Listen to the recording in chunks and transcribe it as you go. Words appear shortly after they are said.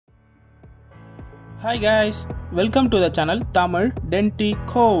Hi guys, welcome to the channel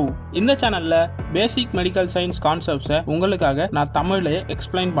Tamildentico. இந்த சேனல்ல basic medical science கான்செப்ட்ஸை உங்களுக்காக நான் தமிழ்லயே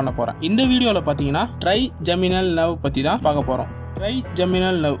எக்ஸ்பிளைன் பண்ண போறேன். இந்த வீடியோல பாத்தீங்கன்னா ட்ரைஜெமினல் நர்வ் பத்தி தான் பார்க்க போறோம்.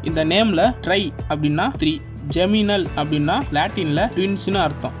 ட்ரைஜெமினல் நர்வ், இந்த நேம்ல ட்ரை அப்படின்னா 3, ஜெமினல் அப்படின்னா லாட்டின்ல ட்வின்ஸ்னு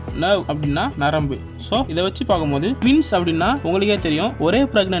அர்த்தம், நர்வ் அப்படின்னா நரம்பு. ஸோ இதை வச்சு பார்க்கும்போது ட்வின்ஸ் அப்படின்னா உங்களுக்கே தெரியும், ஒரே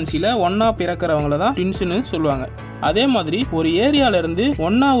பிரெக்னன்சில ஒன்னா பிறக்கிறவங்கள தான் ட்வின்ஸ்னு சொல்லுவாங்க. அதே மாதிரி ஒரு ஏரியால இருந்து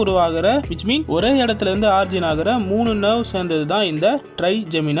ஒன்னா உருவாகிற விச் மீன் ஒரே இடத்துல இருந்து ஆரிஜின் ஆகிற 3 நர்வ் சேர்ந்தது தான் இந்த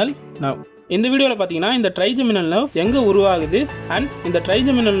ட்ரைஜெமினல் நர்வ். இந்த வீடியோல பாத்தீங்கன்னா இந்த ட்ரைஜெமினல் நர்வ் எங்க உருவாகுது அண்ட் இந்த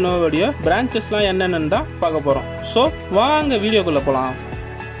ட்ரைஜெமினல் நர்வோடைய பிரான்ச்சஸ்லாம் என்னென்னு தான் பார்க்க போறோம். ஸோ வாங்க வீடியோக்குள்ள போலாம்.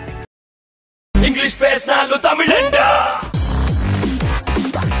 இங்கிலீஷ் பேசினாலும் தமிழண்டா.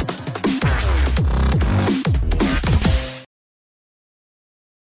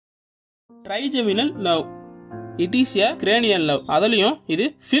 Trigeminal nerve, it is a cranial nerve. அதுலயும் இது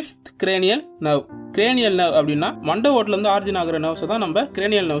 5th cranial nerve. cranial nerve அப்படின்னா மண்டை ஓட்டுல இருந்து ஆரிஜின் ஆகிற நர்வ்ஸ் தான் நம்ம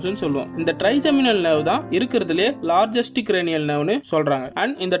cranial nerves சொல்லுவோம். இந்த ட்ரைஜெமினல் நர்வ் தான் இருக்கிறதுலே லார்ஜஸ்ட் cranial nerve சொல்றாங்க.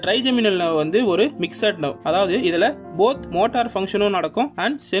 அண்ட் இந்த ட்ரைஜெமினல் நர்வ் வந்து ஒரு மிக்சட் நர்வ், அதாவது இதுல போத் மோட்டார் ஃபங்க்ஷனும் நடக்கும்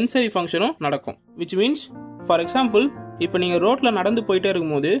அண்ட் சென்சரி ஃபங்க்ஷனும் நடக்கும். which means for example, இப்போ நீங்க ரோட்ல நடந்து போயிட்டே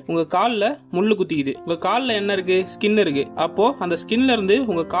இருக்கும்போது உங்க கால்ல முள்ளு குத்திக்குது. உங்க கால்ல என்ன இருக்கு? ஸ்கின் இருக்கு. அப்போ அந்த ஸ்கின்ல இருந்து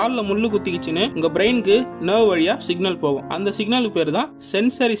உங்க கால்ல முள்ளு குத்திக்கிச்சுன்னு உங்க பிரெயினுக்கு நர்வ் வழியா சிக்னல் போகும். அந்த சிக்னலுக்கு பேர் தான்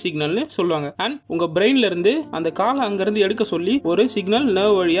சென்சரி சிக்னல்னு சொல்லுவாங்க. அண்ட் உங்க பிரெயின்ல இருந்து அந்த காலை அங்க இருந்து எடுக்க சொல்லி ஒரு சிக்னல்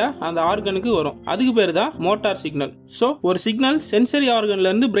நர்வ் வழியா அந்த ஆர்கனுக்கு வரும். அதுக்கு பேர் தான் மோட்டார் சிக்னல். சோ ஒரு சிக்னல் சென்சரி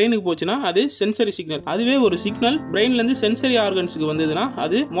ஆர்கன்ல இருந்து பிரெயினுக்கு போச்சுன்னா அது சென்சரி சிக்னல். அதுவே ஒரு சிக்னல் பிரெயின்ல இருந்து சென்சரி ஆர்கன்ஸ்க்கு வந்ததுன்னா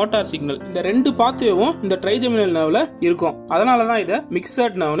அது மோட்டார் சிக்னல். இந்த ரெண்டு பாத்வேவும் இந்த ட்ரைஜெமினல் நர்வ்ல இருக்கும். அதனால தான் இத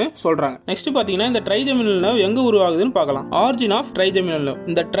மிக்சட் நர்வ்னு சொல்றாங்க. நெக்ஸ்ட் பாத்தீங்கன்னா இந்த ட்ரைஜெமினல் நர்வ் எங்க உருவாகுதுன்னு பார்க்கலாம். Origin of trigeminal nerve.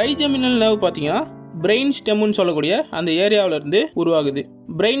 இந்த ட்ரைஜெமினல் நர்வ் பாத்தீங்கன்னா பிரெயின் ஸ்டெம்னு சொல்லக்கூடிய அந்த ஏரியாவில இருந்து உருவாகுது.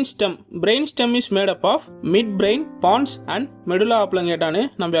 Brain stem is made up of mid brain, பான்ஸ் and medulla ஆப்ளங்கேட்டான்னு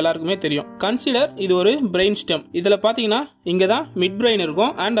நம்ம எல்லாருக்குமே தெரியும். கன்சிடர் இது ஒரு பிரெயின் ஸ்டெம். இதுல பாத்தீங்கன்னா இங்கதான் மிட் பிரெயின்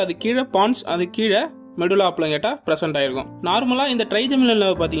இருக்கும் அண்ட் அது கீழே பான்ஸ், அது கீழே மெடுலா ஆப்ளங்கேட்டா பிரசன்ட் ஆயிருக்கும். நார்மலா இந்த ட்ரைஜெமினல்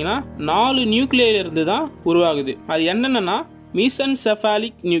நர்வ் பாத்தீங்கன்னா 4 நியூக்ளியர் இருந்து தான் உருவாகுது. அது என்னென்னா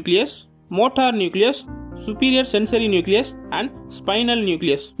மீசன்செஃபாலிக் nucleus, motor nucleus, superior sensory nucleus and spinal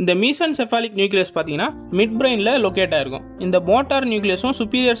nucleus. இந்த மீசன்செஃபாலிக் நியூக்ளியஸ் பாத்தீங்கன்னா மிட் பிரெயின்ல லொகேட் ஆயிருக்கும். இந்த மோட்டார் நியூக்ளியஸும்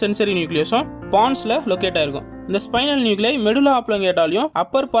superior sensory nucleusம் பான்ஸ்ல லொகேட் ஆயிருக்கும். இந்த spinal நியூக்ளியை medulla ஆப்ளங்கேட்டாலையும்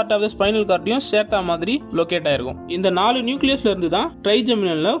Appar part of the spinal கார்டையும் சேர்த்த மாதிரி லொகேட் ஆயிருக்கும். இந்த 4 நியூக்ளியஸ்ல இருந்து தான்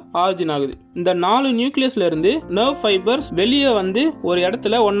ட்ரைஜெமினல் நர்வ் ஆரிஜின் ஆகுது. இந்த 4 நியூக்ளியஸ்ல இருந்து நர்வ் ஃபைபர்ஸ் வெளியே வந்து ஒரு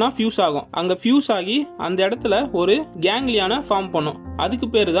இடத்துல ஒன்னா ஃபியூஸ் ஆகும். அங்க ஃபியூஸ் ஆகி அந்த இடத்துல ஒரு கேங்லியானை ஃபார்ம் பண்ணும். அதுக்கு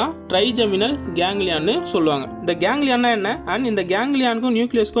பேரு தான் ட்ரைஜெமினல் கேங்லியான்னு சொல்லுவாங்க. இந்த கேங்லியானா என்ன அண்ட் இந்த கேங்லியானுக்கும்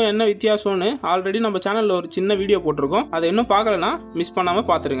நியூக்ளியஸ்க்கும் என்ன வித்தியாசம்னு ஆல்ரெடி நம்ம சேனல்ல ஒரு சின்ன வீடியோ போட்டிருக்கோம். அதை இன்னும் பார்க்கலனா மிஸ் பண்ணாம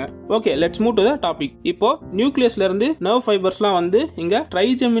பாத்துருங்க. Okay, let's move to the topic. இப்போ நியூக்ளியஸ்ல இருந்து நர்வ் ஃபைபர்ஸ்லாம் வந்து இங்க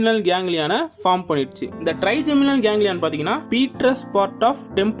ட்ரைஜெமினல் கேங்லியானை ஃபார்ம் பண்ணிடுச்சு. இந்த ட்ரைஜெமினல் கேங்லியான் பாத்தீங்கன்னா பீட்ரஸ் பார்ட் ஆஃப்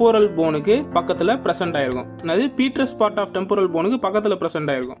டெம்போரல் போனுக்கு பக்கத்துல பிரசன்ட் ஆயிருக்கும். அது பீட்ரஸ் பார்ட் ஆஃப் டெம்போரல் போனுக்கு பக்கத்துல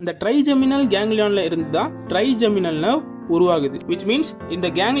பிரசன்ட் ஆயிருக்கும். இந்த ட்ரைஜெமினல் கேங்லியான்ல இருந்து தான் ட்ரைஜெமினல் நர்வ் உருவாகுது. which means இந்த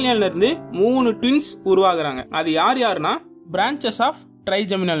கேங்லியான்ல இருந்து 3 ட்வின்ஸ் உருவாகுறாங்க. அது யாருன்னா பிரான்ச்சஸ் ஆஃப்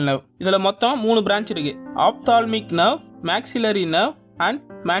ட்ரைஜெமினல் நர்வ். இதுல மொத்தம் 3 பிரான்ச் இருக்கு. Ophthalmic nerve, maxillary nerve and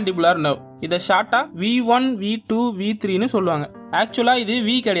mandibular nerve. இதை ஷார்ட்டா V1, V2, V3ன்னு சொல்லுவாங்க. ஆக்சுவலா இது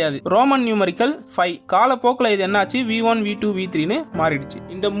V கிடையாது, ரோமன் நியூமரிக்கல் 5. காலப்போக்கில் இது என்னாச்சு V1, V2, V3ன்னு மாறிடுச்சு.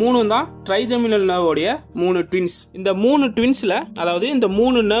 இந்த 3 தான் ட்ரைஜெமினல் நர்வோடைய 3 ட்வின்ஸ். இந்த 3 ட்வின்ஸ்ல, அதாவது இந்த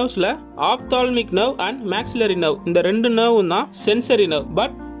 3 நர்வ்ஸ்ல ophthalmic nerve and maxillary nerve, இந்த 2 நர்வும் தான் சென்சரி நர்வ்.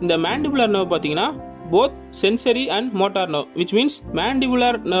 பட் இந்த மேண்டிபுலர் நர்வ் பாத்தீங்கன்னா both sensory and motor nerve, which means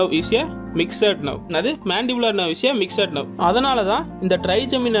mandibular nerve is a mixed nerve. அது mandibular nerve is a mixed nerve. அதனால தான் இந்த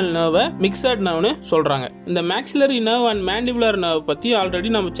trigeminal nerve mixed nerve னு சொல்றாங்க. இந்த maxillary nerve and mandibular nerve பத்தி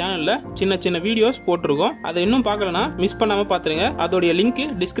ஆல்ரெடி நம்ம சேனல்ல சின்ன வீடியோஸ் போட்டிருக்கோம். அதை இன்னும் பார்க்கலனா மிஸ் பண்ணாம பாத்துருங்க. அதோட லிங்க்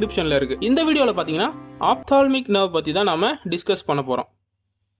டிஸ்கிரிப்ஷன்ல இருக்கு. இந்த வீடியோல பாத்தீங்கன்னா ophthalmic nerve பத்தி தான் நாம டிஸ்கஸ் பண்ண போறோம்.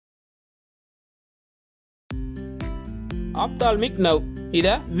 ophthalmic nerve இத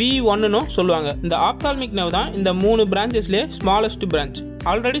V1 னு சொல்லுவாங்க. இந்த ஆப்தால்மிக் நர்வ் தான் இந்த 3 பிரான்ச்சஸ்லயே ஸ்மாலஸ்ட் பிரான்ச்.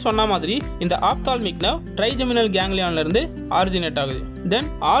 ஆல்ரெடி சொன்ன மாதிரி இந்த ஆப்தால்மிக் நர்வ் ட்ரைஜெமினல் கேங்லியான்ல இருந்து ஆரிஜினேட் ஆகுது. தென்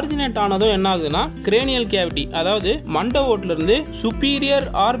ஆரிஜினேட் ஆனதும் என்ன ஆகுதுன்னா கிரேனியல் கேவிட்டி, அதாவது மண்டை ஓட்டுல இருந்து சுப்பீரியர்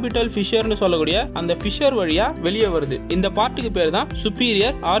ஆர்பிட்டல் ஃபிஷர்னு சொல்லக்கூடிய அந்த ஃபிஷர் வழியா வெளியே வருது. இந்த பார்ட்டுக்கு பேர் தான்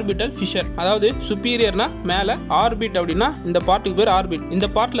சுப்பீரியர் ஆர்பிட்டல் ஃபிஷர். அதாவது சுப்பீரியர்னா மேல, ஆர்பிட் அப்படின்னா இந்த பார்ட்டுக்கு பேர் ஆர்பிட். இந்த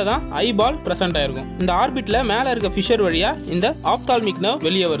பார்ட்ல தான் ஐபால் பிரசன்ட் ஆயிருக்கும். இந்த ஆர்பிட்ல மேல இருக்க ஃபிஷர் வழியா இந்த ஆப்தால்மிக் நர்வ்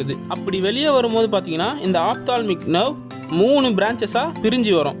வெளியே வருது. அப்படி வெளியே வரும்போது பாத்தீங்கன்னா இந்த ஆப்தால்மிக் நர்வ் 3 பிரான்ச்சஸா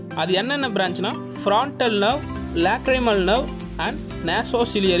பிரிஞ்சு வரும். அது என்னென்ன பிரான்ச்னா frontal nerve, lacrimal nerve and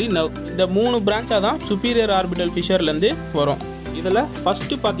nasociliary nerve. இந்த 3 பிரான்ச்சாக தான் சுப்பீரியர் ஆர்பிட்டல் ஃபிஷர்லேருந்து வரும். இதில்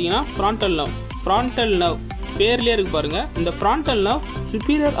ஃபஸ்ட்டு பார்த்தீங்கன்னா ஃப்ரான்டல் நர்வ். ஃப்ரான்டல் நர்வ் பேர்லேயே இருக்கு பாருங்க. இந்த ஃப்ரான்டல் நர்வ்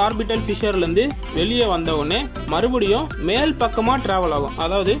சுப்பீரியர் ஆர்பிட்டல் ஃபிஷர்லேருந்து வெளியே வந்த உடனே மறுபடியும் மேல் பக்கமாக ட்ராவல் ஆகும்.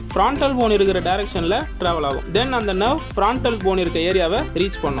 அதாவது ஃப்ரான்டல் போன் இருக்கிற டைரக்ஷனில் ட்ராவல் ஆகும். தென் அந்த நர்வ் ஃப்ரான்டல் போன் இருக்க ஏரியாவை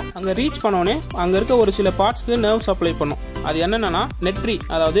ரீச் பண்ணும். அங்கே ரீச் பண்ணோடனே அங்கே இருக்க ஒரு சில பார்ட்ஸ்க்கு நர்வ் சப்ளை பண்ணும். அது என்னென்னா நெட்ரி,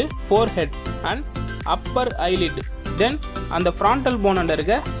 அதாவது four head and upper eyelid. தென் அந்த ஃப்ரான்டல் போன் அண்டர்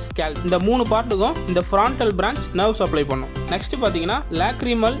இருக்க ஸ்கேல்ப். இந்த 3 பார்ட்டுக்கும் இந்த ஃப்ரான்டல் பிரான்ச் நர்வ் சப்ளை பண்ணும். நெக்ஸ்ட் பார்த்தீங்கன்னா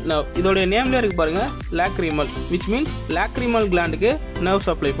லாக்ரிமல் நர்வ். இதோடைய நேம்ல இருக்கு பாருங்க, lacrimal, which means lacrimal கிளாண்டுக்கு nerve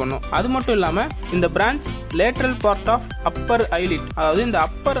supply பண்ணும். அது மட்டும் இல்லாமல் இந்த branch lateral part of Appar eyelid, அதாவது இந்த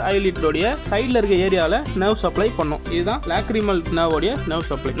அப்பர் ஐலிட்டோடைய சைடில் இருக்க ஏரியாவில் நர்வ் சப்ளை பண்ணும். இதுதான் லாக்ரிமல் நர்வோடைய நர்வ்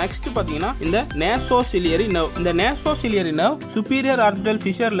சப்ளை. நெக்ஸ்ட் பார்த்தீங்கன்னா இந்த நேசோசிலியரி நர்வ். இந்த நேசோசிலியரி நர்வ் சுப்பீரியர் ஆர்பிட்டல்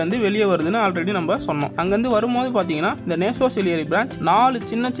ஃபிஷர்லேருந்து வெளியே வருதுன்னு ஆல்ரெடி நம்ம சொன்னோம். அங்கேருந்து வரும்போது பார்த்தீங்கன்னா இந்த நேசோசிலியரி பிரான்ச் 4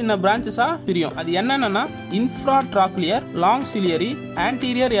 சின்ன சின்ன பிரான்ச்சஸா பிரியும். அது என்னன்னா இன்ஃப்ராட்ராக்லியர், long ciliary,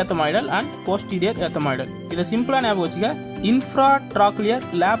 anterior ஏத்தமாய்டல் and posterior ஏத்தமாய்டல். இதை சிம்பிளா ஞாபகம் வச்சுக்க. இன்ஃப்ராட்ராக்லியர்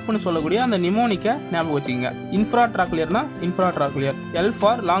லேப்னு சொல்லக்கூடிய அந்த நிமோனிக்கை ஞாபகம் வச்சுக்கோங்க. இன்ஃப்ராட்ராக்லியர்னா இன்ஃப்ராட்ராக்லியர், L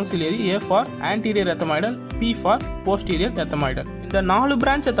for long ciliary, A for anterior ஏத்தமாய்டல், B for posterior ஏத்தமாய்டல். இந்த 4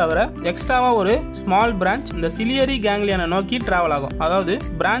 பிரான்ச்சை தவிர எக்ஸ்ட்ராவா ஒரு ஸ்மால் பிரான்ச் இந்த சிலியரி கேங்லியானை நோக்கி டிராவல் ஆகும். அதாவது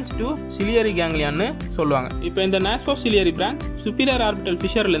பிரான்ச் டு சிலியரி கேங்லியான்னு சொல்லுவாங்க. இப்போ இந்த நேசோசிலியரி பிரான்ச் சுப்பீரியர் ஆர்பிட்டல்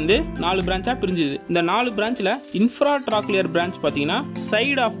ஃபிஷர்லேருந்து 4 பிரான்ச்சா பிரிஞ்சுது. இந்த 4 பிரான்ச்ல இன்ஃப்ராட்ராக்லியர் பிரான்ச் பார்த்தீங்கன்னா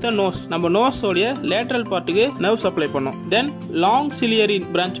சைடு ஆஃப் த நோஸ், நம்ம நோஸோடைய லேட்ரல் பார்ட்டுக்கு நர்வ் சப்ளை பண்ணும். தென் லாங் சிலியரி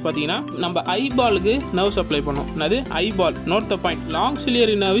பிரான்ச் பார்த்தீங்கன்னா நம்ம ஐபாலுக்கு நர்வ் சப்ளை பண்ணும். அது eyeball, note the point. Long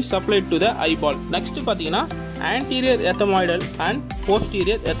ciliary nerve is supplied to the eyeball. Next பார்த்தீங்கன்னா ஆன்டீரியர் ஏத்தமாய்டல் அண்ட்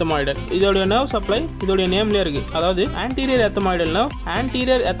போஸ்டீரியர் ஏத்தமாய்டல். இதோட நர்வ் சப்ளை இதோட நேம்லயே இருக்கு. அதாவது ஆன்டீரியர் ஏத்தமாய்டல் நர்வ்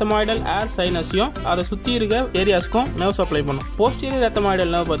ஆன்டீரியர் ஏத்தமாய்டல் ஏர் சைனஸையும் அதை சுற்றி இருக்க ஏரியாஸ்க்கும் நர்வ் சப்ளை பண்ணும். போஸ்டீரியர்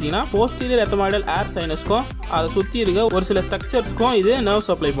ஏத்தமாய்டல் நர்வ் பார்த்தீங்கன்னா போஸ்டீரியர் ஏத்தமாய்டல் ஏர் சைனஸ்க்கும் அதை சுற்றி இருக்க ஒரு சில ஸ்ட்ரக்சர்ஸ்க்கும் இது நர்வ்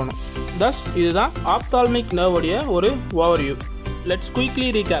சப்ளை பண்ணும். தஸ் இதுதான் ஆப்தால்மிக் நர்வோடைய ஒரு overview. Let's quickly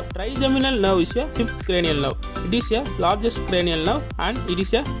recap. Trigeminal nerve is a 5th cranial nerve. It is a largest cranial nerve and it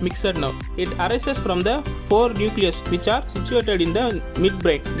is a mixed nerve. It arises from the 4 nucleus which are situated in the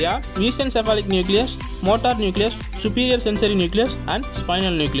midbrain. They are mesencephalic nucleus, motor nucleus, superior sensory nucleus and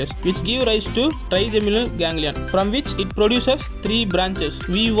spinal nucleus, which give rise to trigeminal ganglion, from which it produces 3 branches: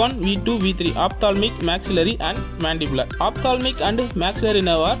 V1, V2, V3, ophthalmic, maxillary and mandibular. Ophthalmic and maxillary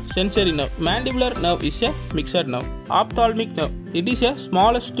nerve are sensory nerve. Mandibular nerve is a mixed nerve. Ophthalmic nerve, it is a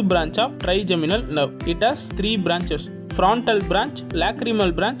smallest branch of trigeminal nerve. It has 3 branches: frontal branch,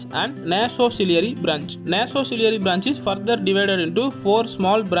 lacrimal branch and nasociliary branch. Nasociliary branch is further divided into 4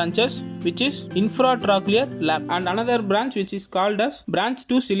 small branches, which is infratrochlear lap, and another branch which is called as branch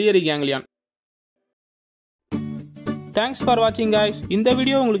to ciliary ganglion. Thanks for வாட்சிங் guys. இந்த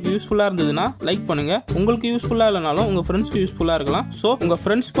video உங்களுக்கு யூஸ்ஃபுல்லாக இருந்ததுன்னா like பண்ணுங்க. உங்களுக்கு யூஸ்ஃபுல்லாக இல்லைனாலும் உங்கள் ஃப்ரெண்ட்ஸ்க்கு யூஸ்ஃபுல்லாக இருக்கலாம். ஸோ உங்கள்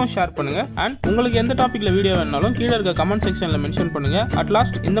ஃப்ரெண்ட்ஸ்க்கும் ஷேர் பண்ணுங்க. அண்ட் உங்களுக்கு எந்த டாப்பிக்கில் வீடியோ வேணாலும் கீழே இருக்க கமெண்ட் செக்ஷனில் மென்ஷன் பண்ணுங்க.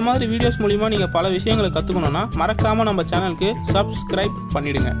 அட்லாஸ்ட் இந்த மாதிரி வீடியோஸ் மூலிமா நீங்கள் பல விஷயங்களை கற்றுக்கணும்னா மறக்காமல் நம்ம சேனலுக்கு சப்ஸ்கிரைப்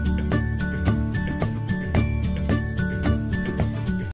பண்ணிடுங்க.